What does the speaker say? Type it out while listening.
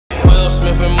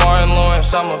even Martin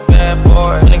Lawrence, I'm a bad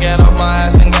boy. When I get off my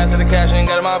ass and got to the cash and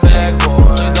got in my bag, boy.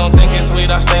 Please don't think it's sweet,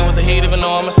 I stay with the heat even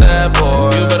though I'm a sad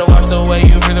boy. You better watch the way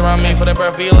you breathe around me for that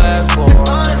breath be last, boy.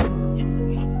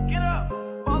 Get up,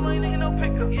 all ain't nigga no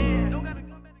pickup, yeah. Don't gotta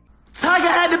come back. Tyga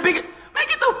had the biggest. Man,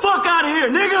 get the fuck out of here,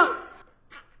 nigga!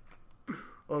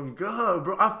 Oh God,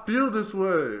 bro, I feel this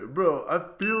way, bro. I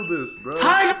feel this, bro.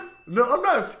 Tyga! No, I'm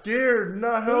not scared.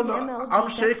 No, hell no. I'm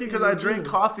shaking because I drank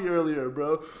coffee earlier,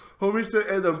 bro. Homie said,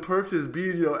 and them perks is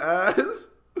beating your ass.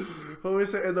 Homie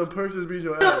said, and them perks is beating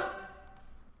your ass.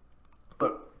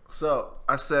 So,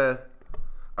 I said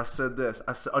this.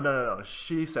 I said, oh, no.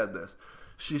 She said this.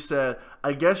 She said,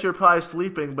 I guess you're probably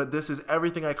sleeping, but this is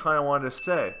everything I kind of wanted to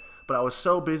say. But I was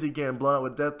so busy getting blown up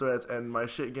with death threats and my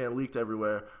shit getting leaked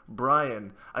everywhere.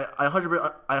 Brian, I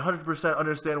 100%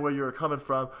 understand where you're coming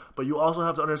from, but you also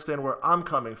have to understand where I'm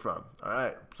coming from. All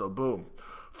right, so boom.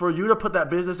 For you to put that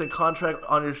business and contract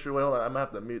on your stream, well, I'm gonna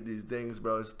have to mute these things,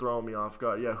 bro. It's throwing me off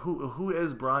guard. Yeah, who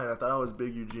is Brian? I thought I was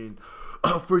Big Eugene.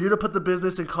 For you to put the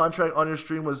business and contract on your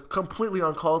stream was completely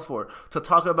uncalled for. To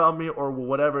talk about me or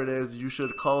whatever it is, you should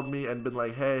have called me and been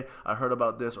like, hey, I heard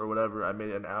about this or whatever. I made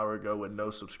it an hour ago with no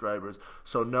subscribers.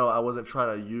 So no, I wasn't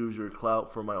trying to use your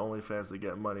clout for my OnlyFans to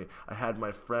get money. I had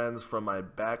my friends from my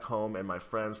back home and my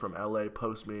friends from LA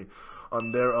post me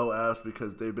on their OS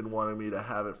because they've been wanting me to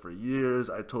have it for years.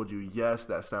 I told you, yes,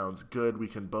 that sounds good. We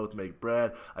can both make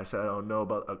bread. I said, I don't know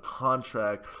about a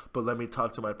contract, but let me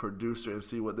talk to my producer and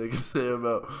see what they can say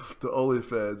about the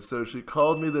OnlyFans. So she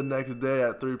called me the next day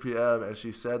at 3 p.m. and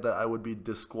she said that I would be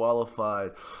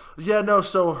disqualified. Yeah, no,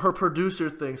 so her producer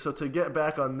thing. So to get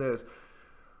back on this,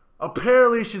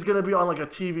 apparently she's gonna be on like a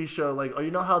TV show, like, oh,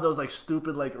 you know how those like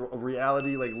stupid like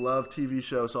reality like love TV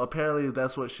shows. So apparently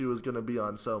that's what she was gonna be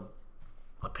on. So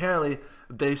apparently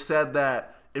they said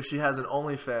that if she has an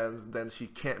OnlyFans, then she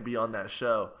can't be on that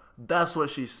show. That's what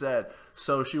she said.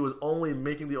 So she was only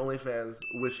making the OnlyFans,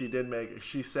 which she did make.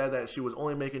 She said that she was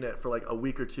only making it for like a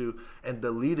week or two and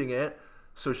deleting it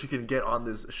so she can get on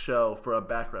this show for a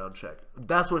background check.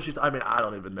 That's what she's, I mean, I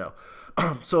don't even know.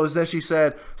 So then she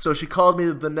said, so she called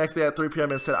me the next day at 3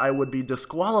 p.m. and said I would be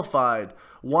disqualified.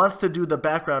 Wants to do the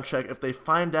background check if they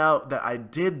find out that I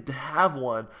did have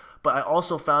one. But I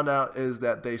also found out is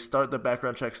that they start the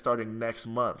background check starting next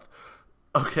month.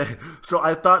 Okay, so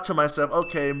I thought to myself,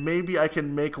 okay, maybe I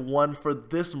can make one for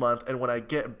this month, and when I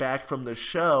get back from the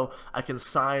show, I can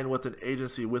sign with an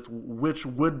agency, which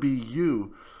would be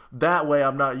you. That way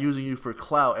I'm not using you for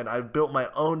clout, and I've built my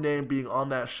own name being on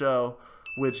that show,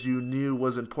 which you knew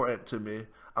was important to me.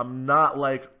 I'm not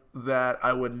like that.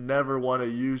 I would never want to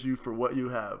use you for what you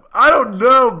have. I don't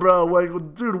know, bro. Like,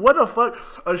 dude, what the fuck?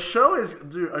 A show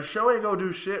ain't gonna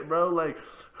do shit, bro. Like,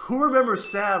 who remembers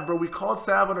Sav, bro? We called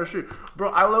Sav on our street.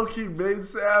 Bro, I low-key made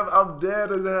Sav. I'm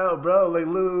dead as hell, bro. Like,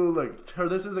 look, her,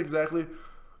 this is exactly,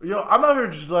 yo, I'm out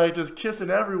here just kissing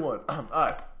everyone.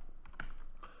 Alright.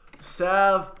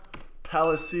 Sav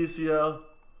Palacicio.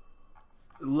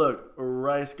 Look,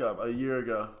 Ricegum, a year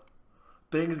ago.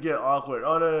 Things get awkward.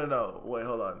 Oh, no. Wait,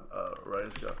 hold on.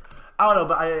 Ricegum. I don't know,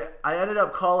 but I ended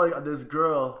up calling this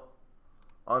girl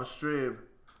on stream,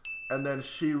 and then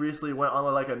she recently went on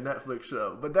like a Netflix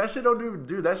show. But that shit don't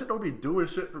that shit don't be doing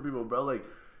shit for people, bro. Like,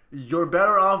 you're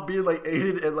better off being like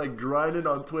aided and like grinding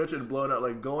on Twitch and blowing out,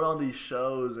 like going on these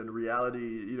shows and reality,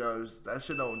 you know, that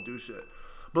shit don't do shit.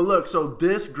 But look, so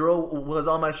this girl was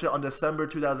on my shit on December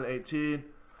 2018,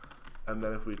 and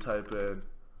then if we type in,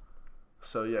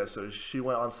 so yeah, so she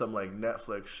went on some like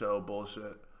Netflix show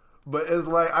bullshit. But it's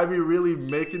like, I be really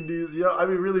making these, yo, I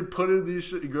be really putting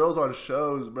these girls on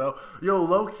shows, bro. Yo,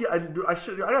 low-key, I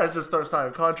gotta just start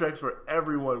signing contracts for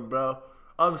everyone, bro.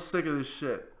 I'm sick of this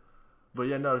shit. But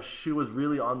yeah, no, she was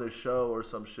really on this show or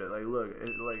some shit. Like, look,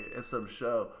 it's some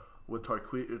show with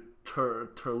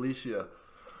Terlicia.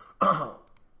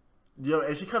 Yo,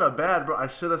 and she kind of bad, bro. I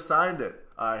should have signed it.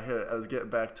 Alright, here, let's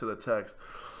get back to the text.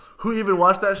 Who even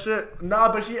watched that shit?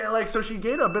 Nah, but she, like, so she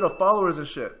gained a bit of followers and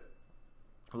shit.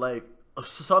 Like,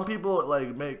 some people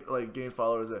gain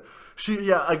followers.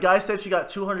 Yeah, a guy said she got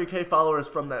 200K followers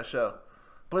from that show.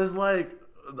 But it's like,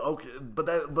 okay, but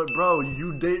bro,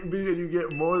 you date me and you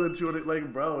get more than 200.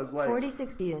 Like, bro, it's like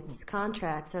 40/60th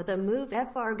contracts are the move.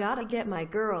 FR gotta get my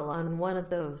girl on one of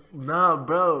those. Nah,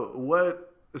 bro,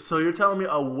 what? So you're telling me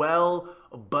a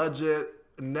well-budget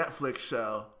Netflix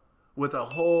show with a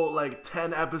whole like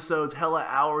 10 episodes, hella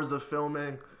hours of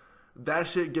filming, that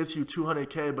shit gets you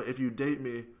 200K, but if you date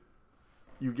me,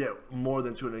 you get more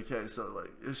than 200K. So like,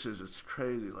 this shit's just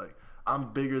crazy. Like,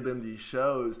 I'm bigger than these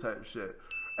shows type shit.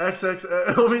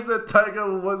 XX, we said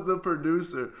Tyga was the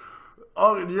producer.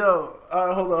 Oh, yo,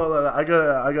 hold on. I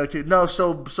gotta keep. No,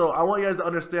 so I want you guys to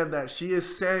understand that she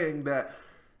is saying that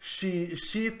she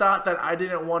thought that I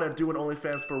didn't want to do an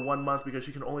OnlyFans for 1 month because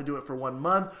she can only do it for 1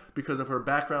 month because of her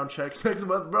background check next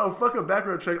month. Bro, fuck a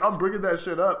background check. I'm bringing that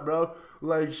shit up, bro.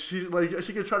 Like she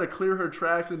can try to clear her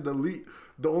tracks and delete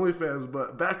the OnlyFans,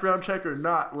 but background check or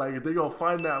not, like they gonna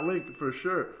find that link for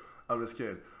sure. I'm just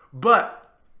kidding, but.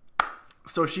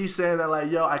 So she's saying that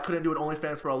like, yo, I couldn't do an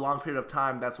OnlyFans for a long period of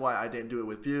time. That's why I didn't do it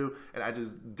with you, and I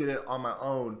just did it on my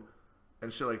own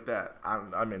and shit like that.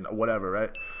 I mean, whatever,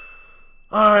 right?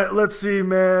 All right, let's see,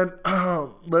 man.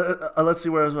 Let's see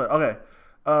where I was. Okay,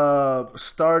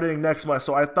 starting next month.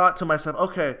 So I thought to myself,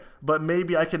 okay, but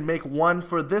maybe I can make one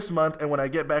for this month, and when I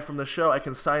get back from the show, I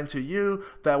can sign to you.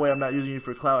 That way, I'm not using you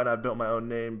for clout, and I built my own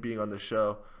name being on the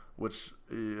show, which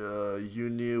you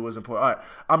knew was important. All right,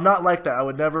 I'm not like that. I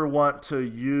would never want to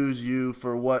use you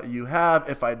for what you have.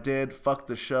 If I did, fuck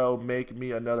the show. Make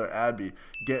me another Abby.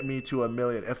 Get me to 1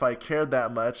 million. If I cared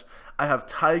that much, I have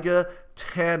Tyga,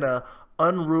 Tana,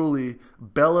 Unruly,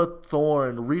 Bella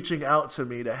Thorne reaching out to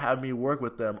me to have me work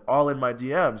with them, all in my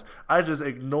DMs. I just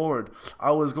ignored.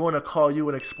 I was going to call you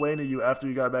and explain to you after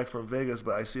you got back from Vegas,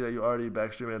 but I see that you already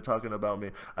back streaming and talking about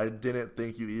me. I didn't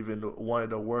think you even wanted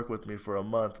to work with me for a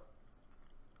month.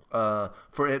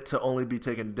 For it to only be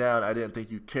taken down, I didn't think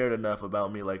you cared enough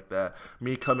about me like that.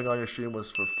 Me coming on your stream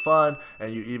was for fun,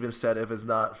 and you even said if it's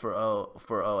not for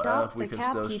OF, we can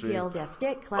still stream.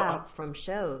 Get clap from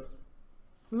shows.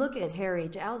 Look at Harry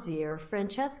Jauzier,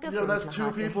 Francesca. Yo, that's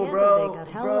 2 people, bro. They got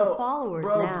hella followers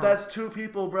now. That's 2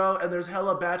 people, bro. And there's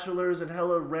hella bachelors and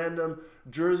hella random.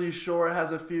 Jersey Shore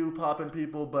has a few popping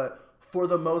people, but for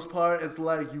the most part, it's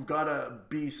like you gotta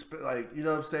be like, you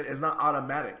know what I'm saying? It's not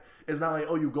automatic. It's not like,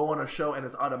 oh, you go on a show and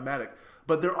it's automatic.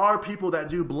 But there are people that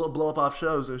do blow up off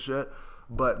shows and shit.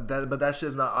 But that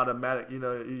shit's not automatic. You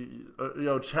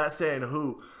know, chat saying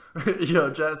who?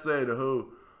 Chat saying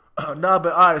who? Nah,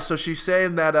 but all right. So she's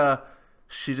saying that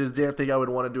she just didn't think I would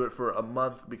want to do it for a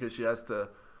month because she has to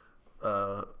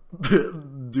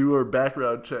do her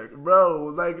background check, bro.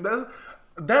 Like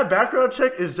that background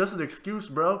check is just an excuse,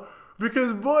 bro.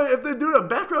 Because boy, if they do a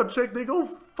background check, they go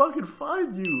fucking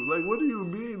find you. Like, what do you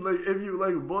mean? Like, if you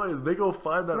like, boy, they go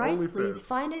find that OnlyFans. Please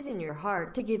find it in your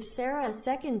heart to give Sarah a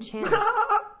second chance.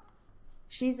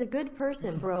 She's a good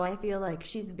person, bro. I feel like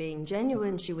she's being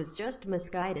genuine. She was just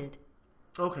misguided.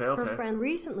 Okay. Her friend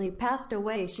recently passed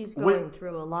away. She's going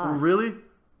through a lot. Really?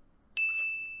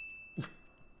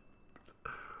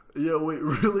 Yeah, wait,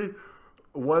 really?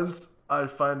 Once I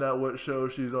find out what show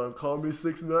she's on, call me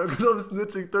 6ix9ine because I'm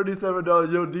snitching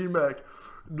 $37. Yo, D-Mac.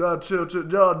 Nah, chill.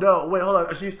 No, wait, hold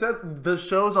on. She said the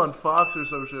show's on Fox or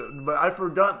some shit, but I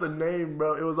forgot the name,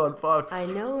 bro. It was on Fox. I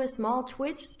know a small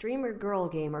Twitch streamer girl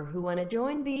gamer who want to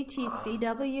join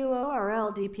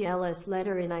BTCWORLDPLS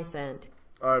letter in I sent.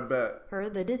 Alright, bet. Her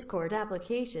the Discord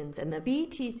applications and the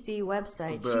BTC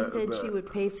website. She said she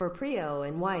would pay for Prio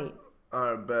and White.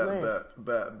 Alright, bet. I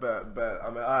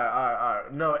mean,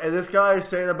 alright. No, and this guy is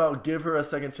saying about give her a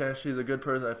second chance. She's a good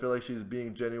person. I feel like she's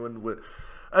being genuine with...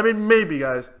 I mean, maybe,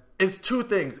 guys. It's 2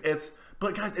 things.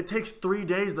 But, guys, it takes 3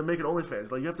 days to make an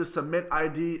OnlyFans. Like, you have to submit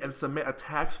ID and submit a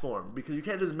tax form. Because you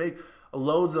can't just make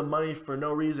loads of money for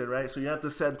no reason, right? So you have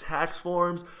to send tax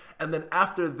forms. And then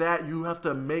after that, you have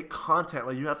to make content.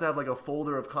 Like, you have to have, like, a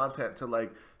folder of content to,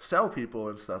 like, sell people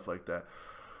and stuff like that.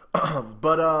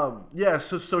 Yeah,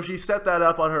 so she set that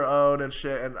up on her own and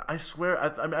shit, and I swear,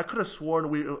 I mean, I could have sworn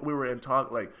we were in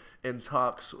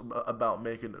talks about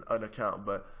making an account,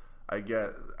 but I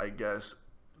guess,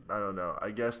 I don't know,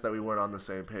 I guess that we weren't on the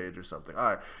same page or something.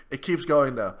 Alright, it keeps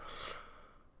going though.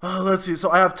 Let's see,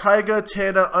 so I have Tyga,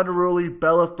 Tana, Unruly,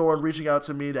 Bella Thorne reaching out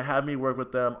to me to have me work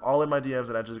with them, all in my DMs,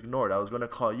 and I just ignored. I was going to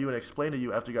call you and explain to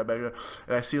you after you got back there,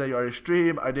 and I see that you already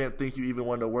stream. I didn't think you even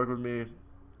wanted to work with me.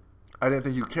 I didn't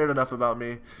think you cared enough about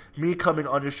me. Me coming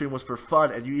on your stream was for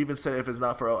fun, and you even said if it's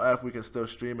not for OF, we can still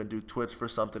stream and do Twitch for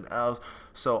something else.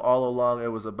 So all along, it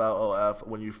was about OF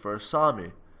when you first saw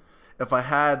me. If I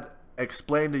had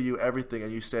explained to you everything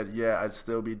and you said, yeah, I'd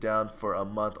still be down for a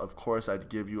month, of course I'd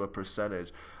give you a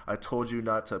percentage. I told you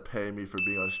not to pay me for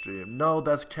being on stream. No,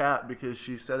 that's cap, because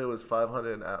she said it was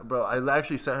 500. Bro, I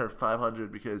actually sent her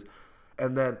 500 because...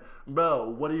 And then, bro,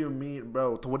 what do you mean,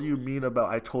 bro? What do you mean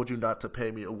about I told you not to pay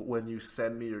me when you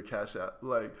send me your cash app?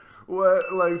 Like,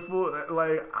 what? Like, fool,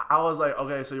 like, I was like,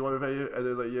 okay, so you want me to pay you? And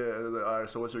they're like, yeah. And they're like, all right,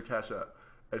 so what's your cash app?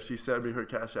 And she sent me her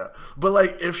Cash App. But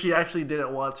like, if she actually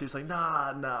didn't want to, it's like,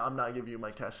 nah, I'm not giving you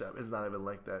my Cash App. It's not even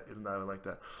like that. It's not even like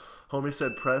that. Homie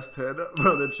said press 10.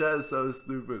 Bro, the chat is so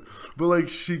stupid. But like,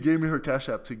 she gave me her Cash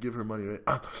App to give her money, right?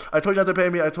 I told you not to pay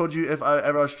me. I told you if I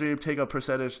ever on stream, take a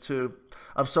percentage too.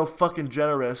 I'm so fucking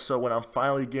generous, so when I'm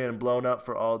finally getting blown up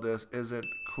for all this, isn't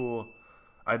cool.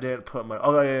 I didn't put my...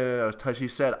 Oh, yeah.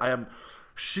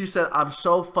 She said, I'm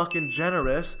so fucking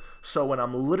generous, so when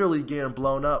I'm literally getting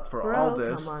blown up for all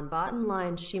this... Come on, bottom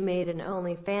line, she made an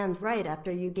OnlyFans right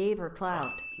after you gave her clout.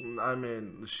 I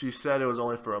mean, she said it was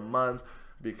only for a month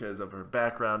because of her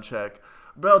background check.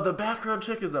 Bro, the background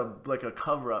check is like a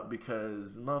cover-up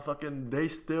because motherfucking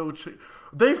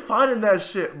they finding that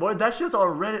shit, boy. That shit's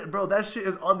on Reddit, bro. That shit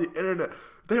is on the internet.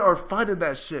 They are finding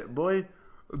that shit, boy.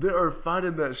 They are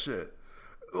finding that shit.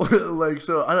 Like,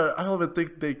 so I don't even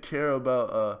think they care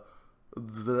about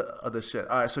the shit.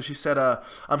 All right, so she said,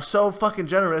 I'm so fucking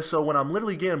generous, so when I'm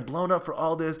literally getting blown up for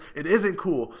all this, it isn't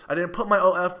cool. I didn't put my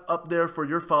OF up there for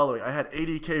your following. I had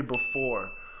 80K before.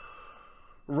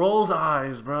 Rolls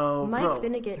eyes, bro. Mike's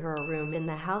gonna get her a room in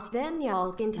the house, then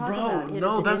y'all can talk about it.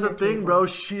 No, that's the thing, bro.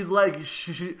 She's like,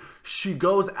 she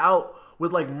goes out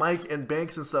with like Mike and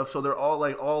Banks and stuff, so they're all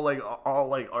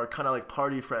are kind of like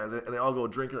party friends, and they all go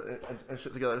drink and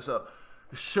shit together. So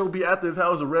she'll be at this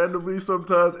house randomly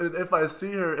sometimes, and if I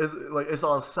see her, it's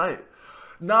on site.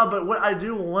 Nah, but what I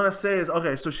do want to say is,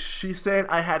 okay, so she's saying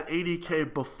I had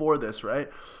 80K before this, right?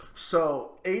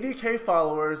 So 80K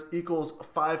followers equals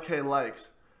 5K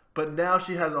likes, but now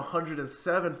she has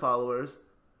 107 followers,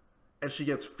 and she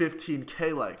gets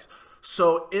 15K likes.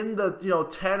 So in the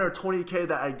 10 or 20K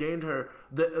that I gained her,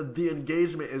 the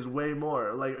engagement is way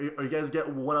more. Like, you guys get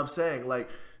what I'm saying? Like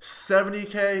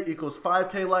 70K equals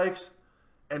 5K likes,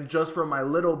 and just for my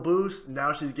little boost,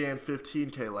 now she's getting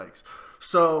 15K likes.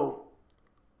 So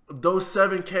those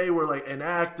 7K were like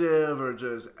inactive or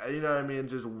just, you know what I mean,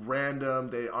 just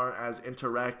random. They aren't as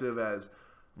interactive as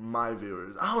my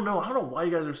viewers. I don't know why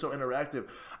you guys are so interactive.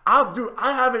 I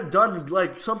haven't done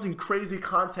like something crazy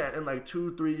content in like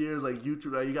 2-3 years, like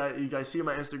YouTube. Like, you guys see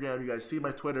my Instagram, you guys see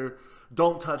my Twitter.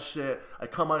 Don't touch shit. I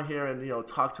come on here and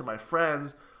talk to my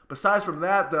friends. Besides from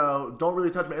that, though, don't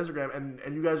really touch my Instagram,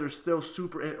 and you guys are still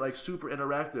super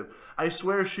interactive. I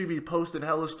swear she be posting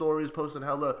hella stories, posting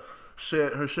hella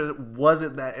shit. Her shit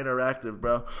wasn't that interactive,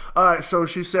 bro. All right, so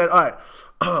she said, all right,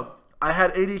 I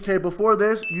had 80K before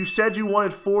this. You said you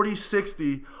wanted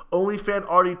 40-60. OnlyFans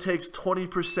already takes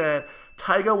 20%.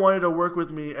 Tyga wanted to work with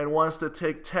me and wants to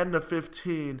take 10 to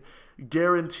 15.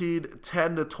 Guaranteed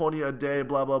 10 to 20 a day,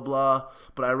 blah, blah, blah.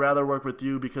 But I'd rather work with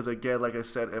you because, again, like I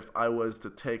said, if I was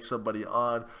to take somebody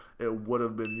on, it would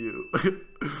have been you.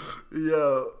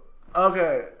 Yo.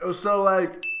 Okay. So,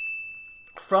 like,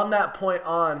 from that point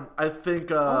on, I think...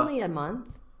 only a month?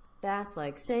 That's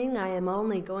like saying I am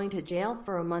only going to jail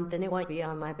for a month and it won't be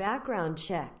on my background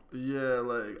check. Yeah,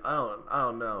 like, I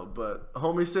don't know. But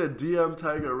homie said DM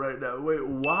Tyga right now. Wait,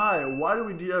 why? Why do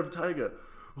we DM Tyga?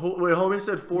 Wait, homie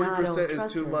said 40%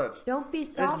 is too much. Don't be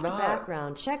soft.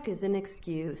 Background check is an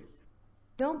excuse.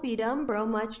 Don't be dumb, bro.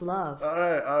 Much love. All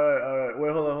right.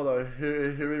 Wait, hold on.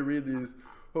 Here we read these.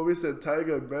 Homie said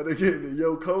Tyga metagame.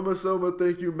 Yo, Koma Soma,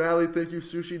 thank you. Mally, thank you.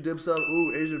 Sushi Dim Sum.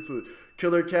 Ooh, Asian food.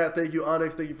 Killer Cat, thank you.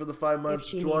 Onyx, thank you for the 5 months. If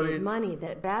she needed money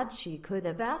that bad, she could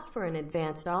have asked for an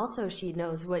advance. Also, she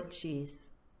knows what she's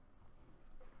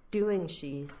doing.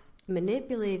 She's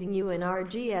manipulating you in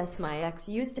RGS. My ex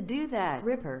used to do that.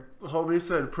 Rip her. Homie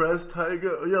said press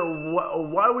Tyga. Yo,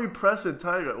 why are we pressing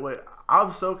Tyga? Wait,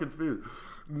 I'm so confused.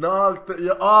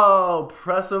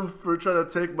 Press him for trying to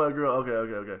take my girl.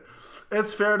 Okay.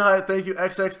 It's Fahrenheit. Thank you.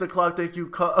 XX the clock. Thank you.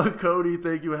 Cody.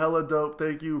 Thank you. Hella dope.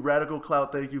 Thank you. Radical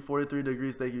Clout. Thank you. 43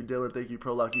 degrees. Thank you. Dylan. Thank you.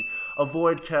 Pro Lucky.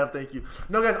 Avoid Kev. Thank you.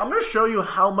 No, guys, I'm gonna show you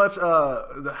how much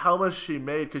she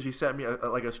made because she sent me a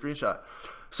screenshot.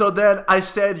 So then I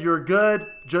said, you're good.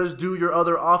 Just do your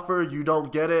other offer. You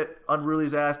don't get it.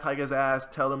 Unruly's ass. Tyga's ass.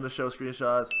 Tell them to show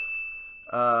screenshots.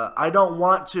 I don't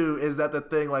want to. Is that the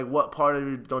thing? Like, what part of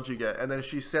you don't you get? And then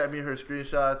she sent me her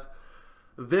screenshots.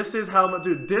 This is how much,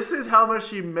 dude. This is how much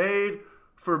she made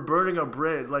for burning a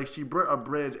bridge. Like, she burnt a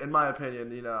bridge. In my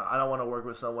opinion, I don't want to work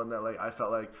with someone that like I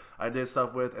felt like I did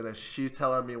stuff with, and then she's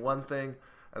telling me one thing,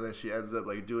 and then she ends up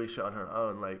like doing shit on her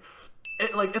own. Like,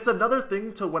 it's another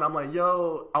thing to when I'm like,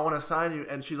 yo, I want to sign you,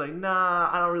 and she's like, nah,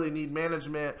 I don't really need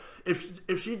management.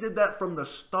 If she did that from the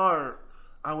start,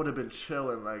 I would have been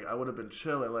chilling. Like,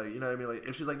 you know what I mean? Like,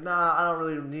 if she's like, nah, I don't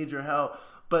really need your help.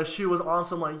 But she was on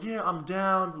some like, yeah, I'm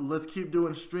down. Let's keep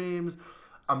doing streams.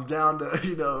 I'm down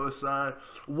to, sign.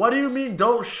 What do you mean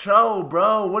don't show,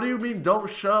 bro? What do you mean don't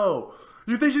show?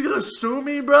 You think she's gonna sue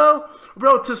me, bro?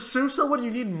 Bro, to sue someone,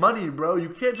 you need money, bro. You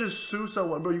can't just sue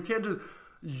someone, bro. You can't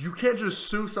just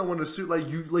sue someone to sue. Like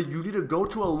you need to go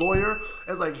to a lawyer and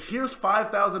it's like, here's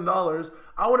 $5,000.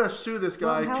 I want to sue this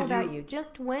guy. Well, how about you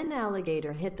just when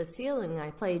alligator hit the ceiling?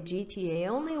 I played GTA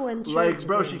only when church like,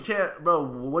 bro, is she in. can't, bro.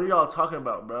 What are y'all talking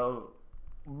about, bro?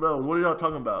 Bro, what are y'all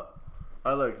talking about?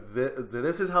 All right, look,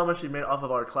 this is how much she made off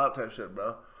of our clout type shit,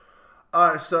 bro.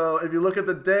 All right, so if you look at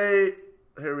the date,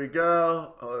 here we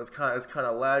go. Oh, it's kind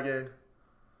of lagging.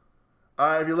 All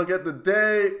right, if you look at the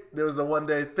date, there was a 1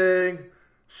 day thing.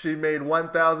 She made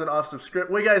 1,000 off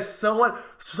subscription. Wait, guys, so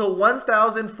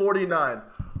 1,049.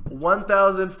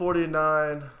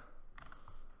 1,049.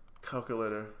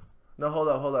 Calculator. No,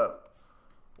 hold up.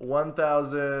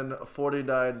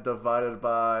 1,049 divided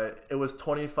by, it was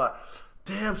 25.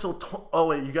 Damn, so, oh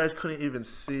wait, you guys couldn't even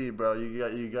see, bro.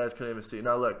 You guys couldn't even see.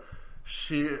 Now look,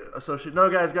 no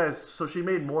guys, so she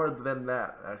made more than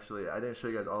that, actually. I didn't show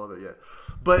you guys all of it yet.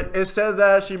 But it said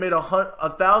that she made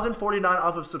 1,049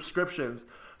 off of subscriptions.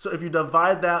 So if you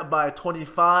divide that by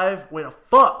 25, wait,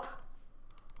 fuck.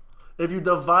 If you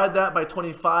divide that by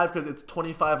 25, because it's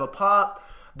 25 a pop,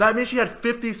 that means she had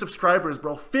 50 subscribers,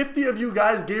 bro. 50 of you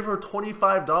guys gave her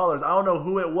 $25. I don't know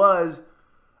who it was.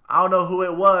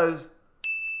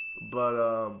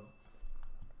 But,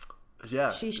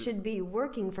 yeah. She should be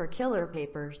working for Killer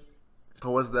Papers.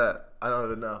 But what's that? I don't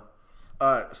even know.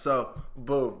 Alright, so,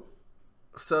 boom.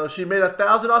 So she made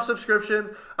 1,000 off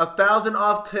subscriptions, 1,000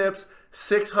 off tips,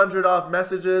 600 off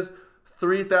messages,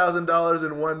 $3,000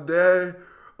 in 1 day.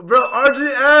 Bro,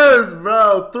 RGS,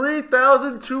 bro,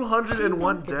 3,200 in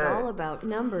 1 day. It's all about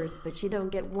numbers, but you don't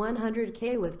get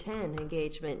 100K with 10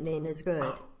 engagement. Name is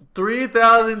good.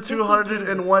 3,200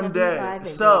 in 1 day.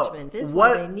 So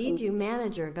what? I need you,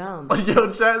 manager gum.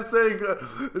 Yo, chat saying,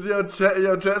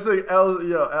 chat saying, all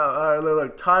right,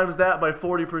 look, times that by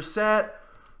 40%.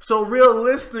 So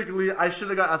realistically, I should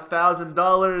have got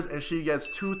 $1,000, and she gets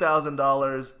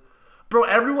 $2,000. Bro,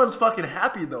 everyone's fucking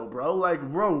happy though, bro. Like,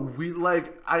 bro,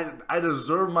 I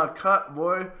deserve my cut,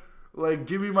 boy. Like,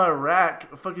 give me my rack.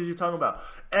 What the fuck is you talking about?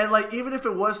 And like, even if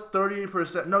it was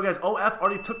 30%, no guys, OF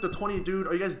already took the 20, dude.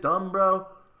 Are you guys dumb, bro?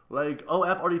 Like,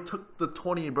 OF already took the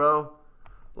 20, bro.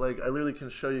 Like, I literally can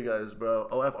show you guys, bro.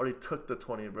 OF already took the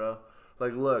 20, bro.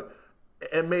 Like, look,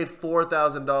 it made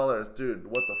 $4,000, dude.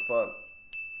 What the fuck?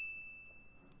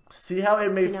 See how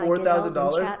it made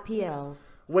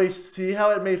 $4,000? Wait, see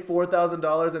how it made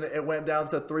 $4,000 and it went down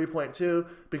to 3.2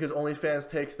 because OnlyFans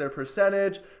takes their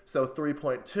percentage, so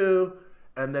 3.2,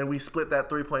 and then we split that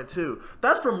 3.2.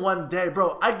 That's from 1 day,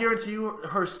 bro. I guarantee you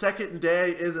her second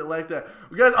day isn't like that.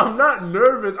 Guys, I'm not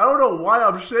nervous. I don't know why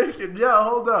I'm shaking. Yeah,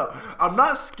 hold up. I'm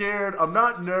not scared. I'm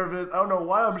not nervous. I don't know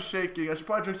why I'm shaking. I should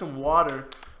probably drink some water.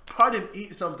 Probably didn't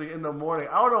eat something in the morning.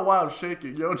 I don't know why I'm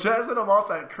shaking. Yo, chat said I'm off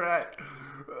that crack.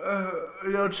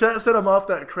 Chat said I'm off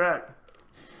that crack.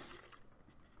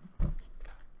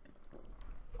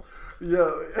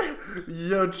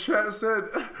 Chat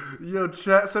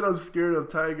said I'm scared of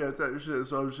Tyga type shit,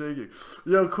 so I'm shaking.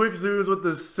 Yo, quick zooms with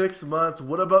the 6 months.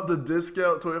 What about the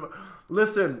discount? 25.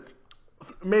 Listen,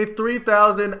 made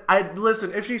 3,000.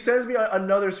 Listen. If she sends me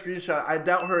another screenshot, I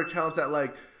doubt her account's at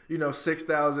like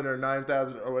 6,000 or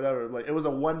 9,000 or whatever. Like, it was a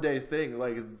 1 day thing.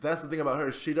 Like, that's the thing about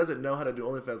her. She doesn't know how to do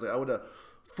OnlyFans. Like, I would have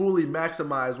fully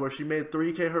maximized where she made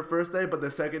 3K her first day, but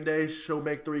the second day she'll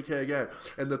make 3K again,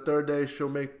 and the third day she'll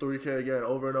make 3K again,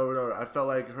 over and over and over. I felt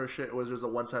like her shit was just a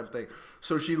one-time thing.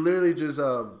 So she literally just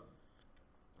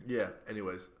yeah.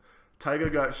 Anyways, Tyga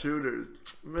got shooters.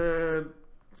 Man,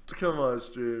 come on,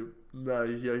 stream. Nah,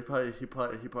 yeah, he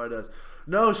probably does.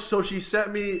 No, so she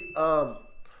sent me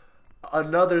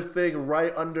another thing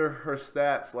right under her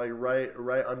stats, like right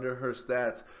under her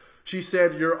stats. She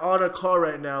said, "You're on a call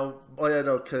right now." Oh yeah,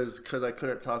 no, cause I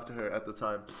couldn't talk to her at the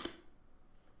time.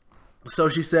 So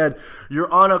she said,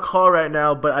 "You're on a call right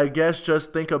now, but I guess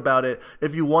just think about it.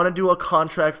 If you want to do a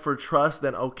contract for trust,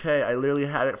 then okay. I literally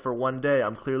had it for 1 day.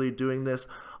 I'm clearly doing this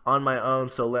on my own,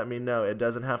 so let me know. It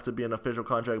doesn't have to be an official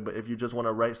contract, but if you just want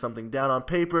to write something down on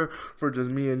paper for just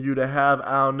me and you to have,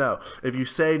 I don't know. If you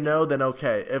say no, then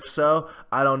okay. If so,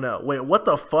 I don't know." Wait, what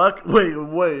the fuck?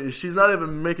 Wait, she's not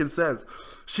even making sense.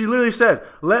 She literally said,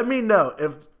 "Let me know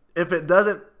if it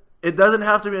doesn't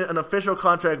have to be an official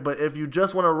contract, but if you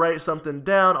just want to write something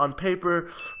down on paper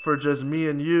for just me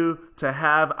and you to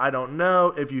have, I don't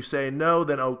know. If you say no,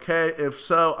 then okay. If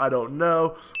so, I don't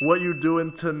know. What you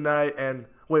doing tonight and..."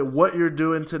 Wait, what you're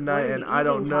doing tonight and I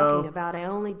don't know. Talking about I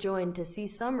only joined to see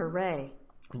Summer Rae.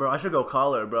 Bro, I should go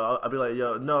call her, bro. I'll be like,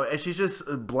 yo, no, and she's just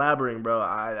blabbering, bro.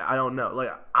 I don't know.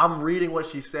 Like, I'm reading what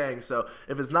she's saying, so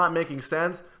if it's not making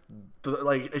sense,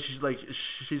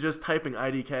 she's just typing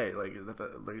IDK, like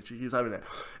she keeps typing that.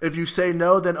 If you say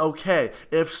no, then okay.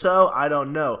 If so, I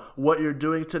don't know what you're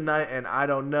doing tonight, and I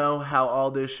don't know how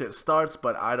all this shit starts,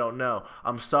 but I don't know.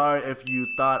 I'm sorry if you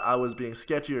thought I was being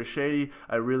sketchy or shady.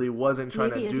 I really wasn't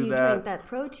trying to do that. Maybe if you drank that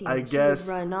protein, I guess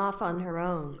she would run off on her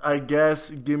own. I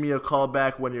guess give me a call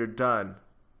back when you're done.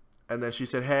 And then she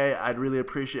said, hey, I'd really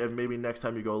appreciate if maybe next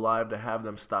time you go live to have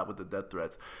them stop with the death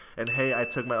threats. And hey, I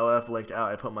took my OF link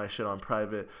out. I put my shit on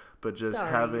private. But just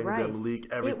having them leak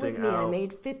everything out. It was me. I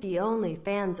made 50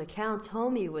 OnlyFans accounts.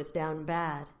 Homie was down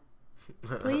bad.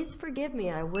 Please forgive me.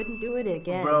 I wouldn't do it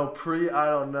again. Bro, I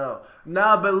don't know.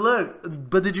 Nah, but look.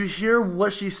 But did you hear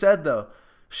what she said, though?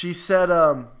 She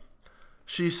said,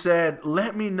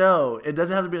 let me know. It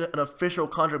doesn't have to be an official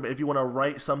contract, but if you want to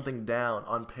write something down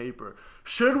on paper.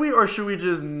 Should we, or should we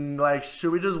just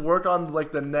work on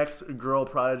like the next girl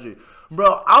prodigy?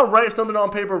 Bro, I'll write something on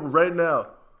paper right now.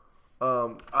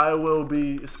 I will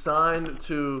be signed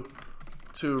to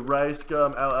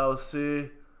Ricegum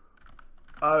LLC.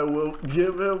 I will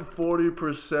give him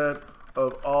 40%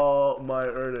 of all my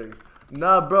earnings.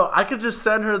 Nah, bro, I could just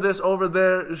send her this over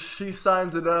there. She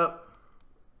signs it up.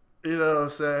 You know what I'm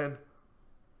saying?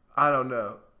 I don't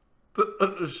know.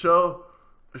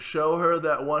 Show her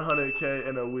that 100K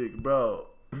in a week, bro.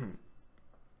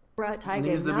 Bro, Tyga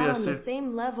is not on the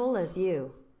same level as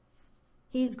you.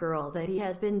 He's girl that he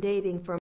has been dating for